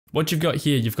What you've got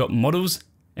here, you've got models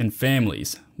and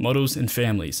families. Models and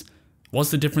families.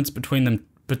 What's the difference between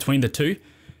the two?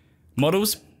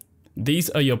 Models, these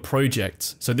are your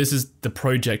projects. So this is the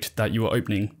project that you are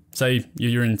opening. Say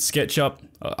you're in SketchUp.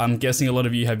 I'm guessing a lot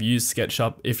of you have used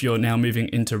SketchUp if you're now moving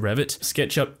into Revit.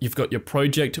 SketchUp, you've got your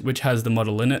project, which has the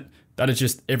model in it. That is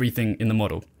just everything in the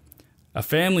model. A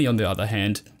family, on the other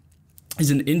hand,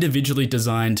 is an individually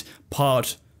designed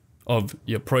part of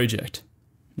your project.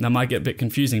 That might get a bit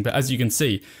confusing, but as you can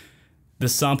see, the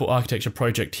sample architecture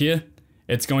project here,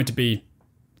 it's going to be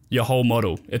your whole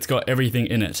model. It's got everything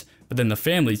in it. But then the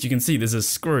families, you can see there's a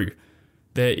screw,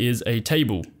 there is a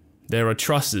table, there are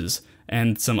trusses,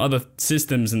 and some other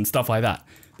systems and stuff like that.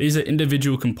 These are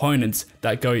individual components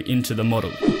that go into the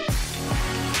model.